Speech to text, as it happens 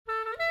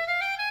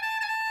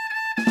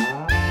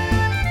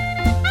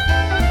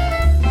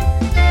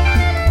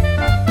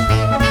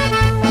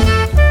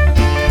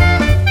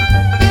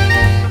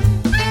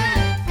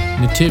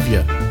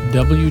Nativia,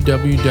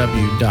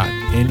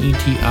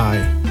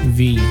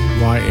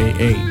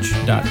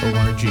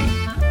 www.netivyyah.org.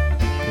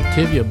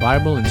 Nativia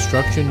Bible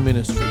Instruction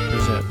Ministry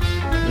present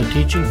The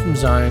Teaching from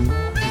Zion,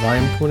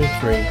 Volume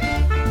 23,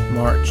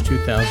 March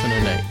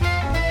 2008.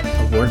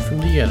 A word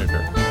from the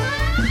editor.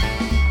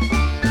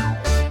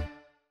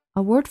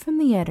 A word from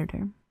the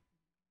editor.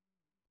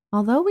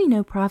 Although we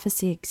know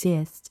prophecy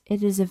exists,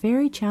 it is a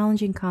very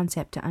challenging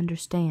concept to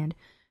understand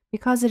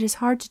because it is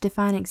hard to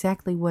define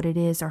exactly what it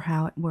is or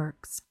how it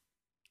works.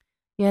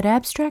 Yet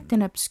abstract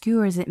and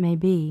obscure as it may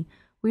be,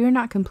 we are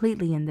not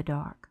completely in the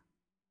dark.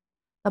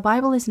 The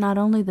Bible is not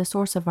only the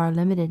source of our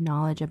limited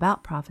knowledge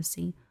about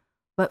prophecy,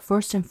 but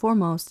first and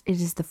foremost, it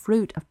is the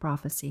fruit of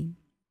prophecy.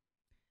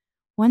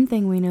 One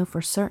thing we know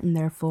for certain,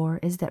 therefore,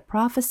 is that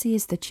prophecy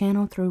is the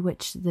channel through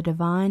which the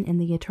divine and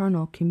the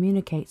eternal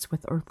communicates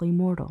with earthly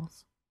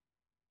mortals.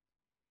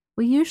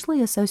 We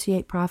usually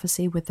associate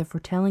prophecy with the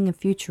foretelling of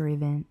future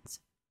events.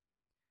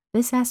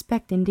 This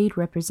aspect indeed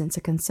represents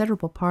a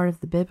considerable part of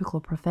the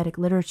biblical prophetic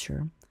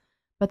literature,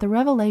 but the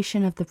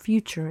revelation of the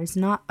future is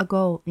not a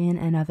goal in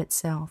and of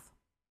itself.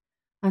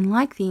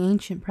 Unlike the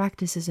ancient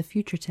practices of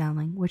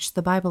future-telling, which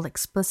the Bible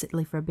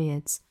explicitly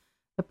forbids,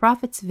 the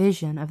prophet's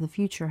vision of the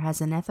future has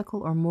an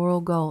ethical or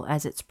moral goal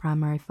as its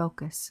primary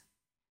focus.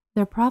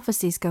 Their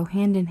prophecies go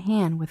hand in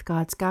hand with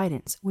God's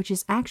guidance, which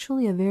is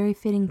actually a very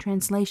fitting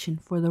translation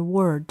for the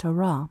word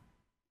Torah,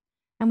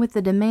 and with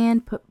the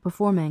demand put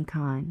before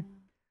mankind,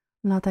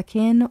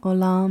 Lataken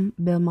olam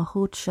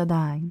b'malchut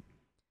Shaddai,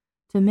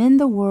 to mend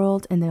the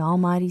world in the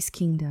Almighty's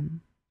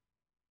kingdom.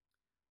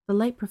 The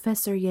late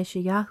Professor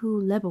Yeshayahu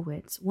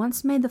Lebowitz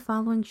once made the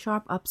following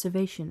sharp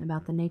observation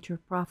about the nature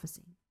of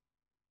prophecy.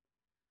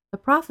 The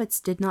prophets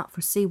did not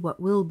foresee what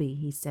will be,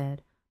 he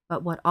said,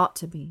 but what ought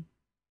to be.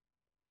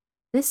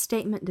 This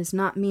statement does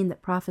not mean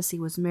that prophecy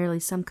was merely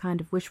some kind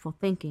of wishful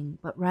thinking,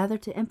 but rather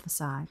to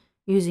emphasize,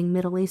 using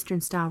Middle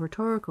Eastern-style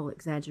rhetorical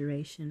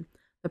exaggeration,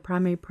 the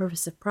primary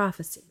purpose of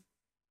prophecy.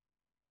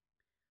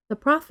 The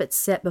prophets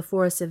set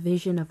before us a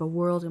vision of a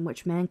world in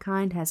which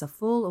mankind has a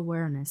full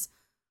awareness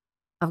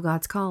of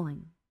God's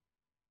calling,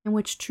 in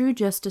which true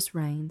justice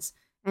reigns,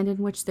 and in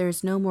which there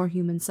is no more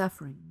human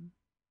suffering.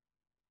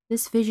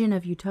 This vision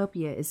of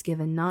utopia is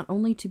given not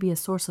only to be a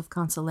source of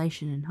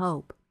consolation and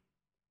hope,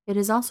 it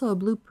is also a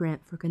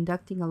blueprint for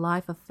conducting a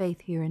life of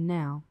faith here and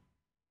now.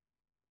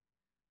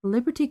 The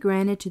liberty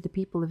granted to the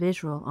people of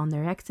Israel on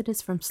their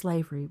exodus from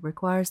slavery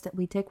requires that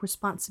we take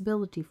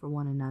responsibility for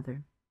one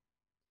another.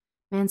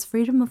 Man's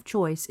freedom of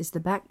choice is the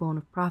backbone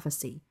of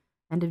prophecy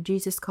and of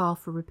Jesus' call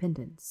for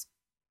repentance.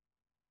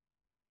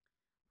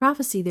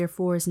 Prophecy,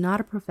 therefore, is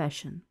not a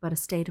profession, but a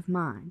state of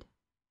mind.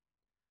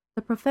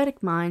 The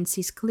prophetic mind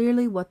sees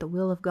clearly what the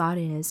will of God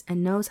is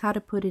and knows how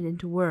to put it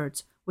into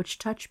words which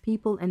touch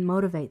people and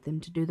motivate them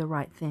to do the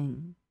right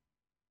thing.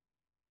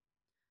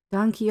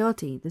 Don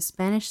Quixote, the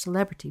Spanish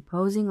celebrity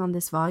posing on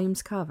this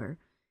volume's cover,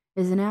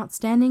 is an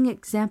outstanding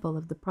example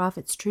of the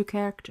prophet's true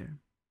character.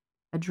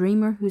 A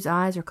dreamer whose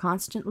eyes are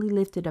constantly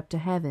lifted up to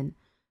heaven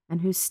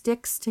and who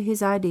sticks to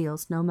his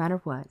ideals no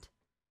matter what,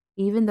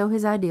 even though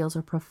his ideals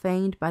are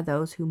profaned by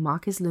those who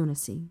mock his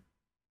lunacy.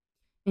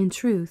 In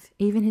truth,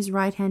 even his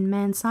right-hand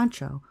man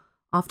Sancho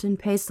often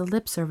pays the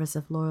lip service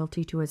of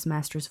loyalty to his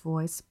master's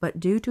voice, but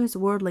due to his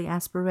worldly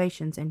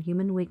aspirations and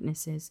human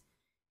weaknesses,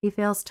 he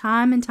fails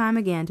time and time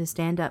again to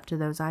stand up to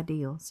those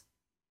ideals.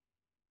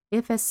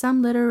 If, as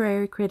some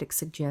literary critics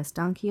suggest,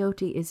 Don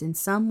Quixote is in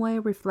some way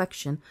a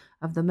reflection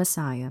of the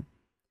Messiah,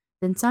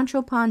 then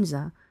Sancho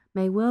Panza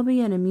may well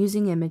be an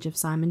amusing image of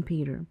Simon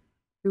Peter,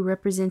 who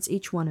represents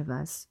each one of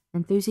us,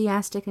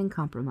 enthusiastic and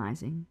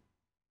compromising.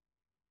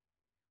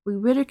 We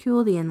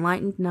ridicule the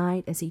enlightened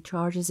knight as he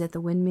charges at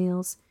the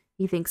windmills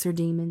he thinks are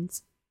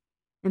demons.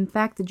 In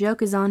fact, the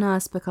joke is on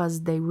us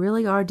because they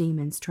really are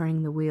demons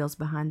turning the wheels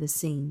behind the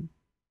scene.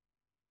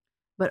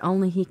 But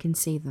only he can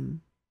see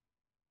them.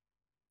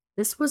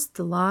 This was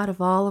the lot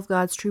of all of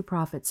God's true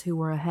prophets who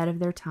were ahead of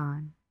their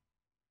time.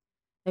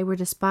 They were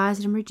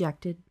despised and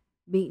rejected,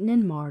 beaten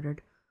and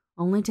martyred,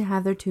 only to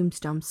have their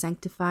tombstones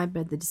sanctified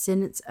by the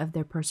descendants of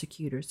their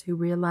persecutors who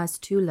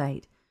realized too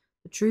late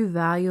the true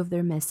value of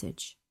their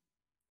message.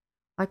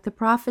 Like the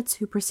prophets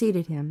who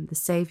preceded him, the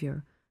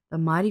Savior, the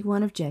mighty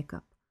one of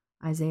Jacob,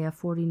 Isaiah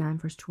 49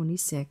 verse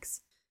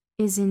 26,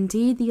 is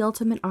indeed the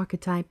ultimate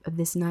archetype of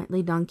this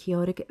nightly Don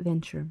Quixotic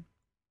adventure.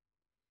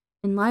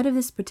 In light of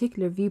this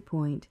particular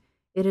viewpoint,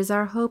 it is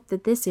our hope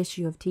that this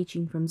issue of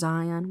Teaching from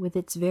Zion, with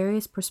its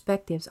various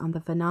perspectives on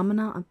the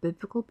phenomena of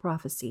biblical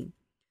prophecy,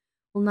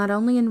 will not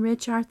only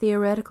enrich our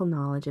theoretical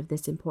knowledge of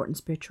this important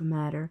spiritual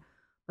matter,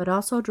 but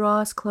also draw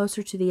us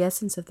closer to the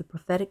essence of the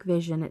prophetic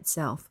vision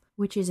itself,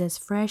 which is as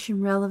fresh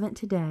and relevant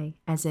today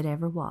as it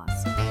ever was.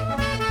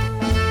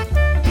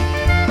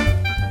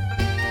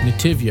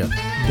 Nativia,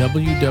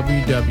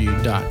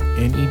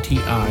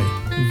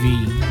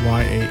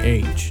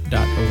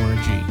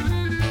 www.netivyyah.org.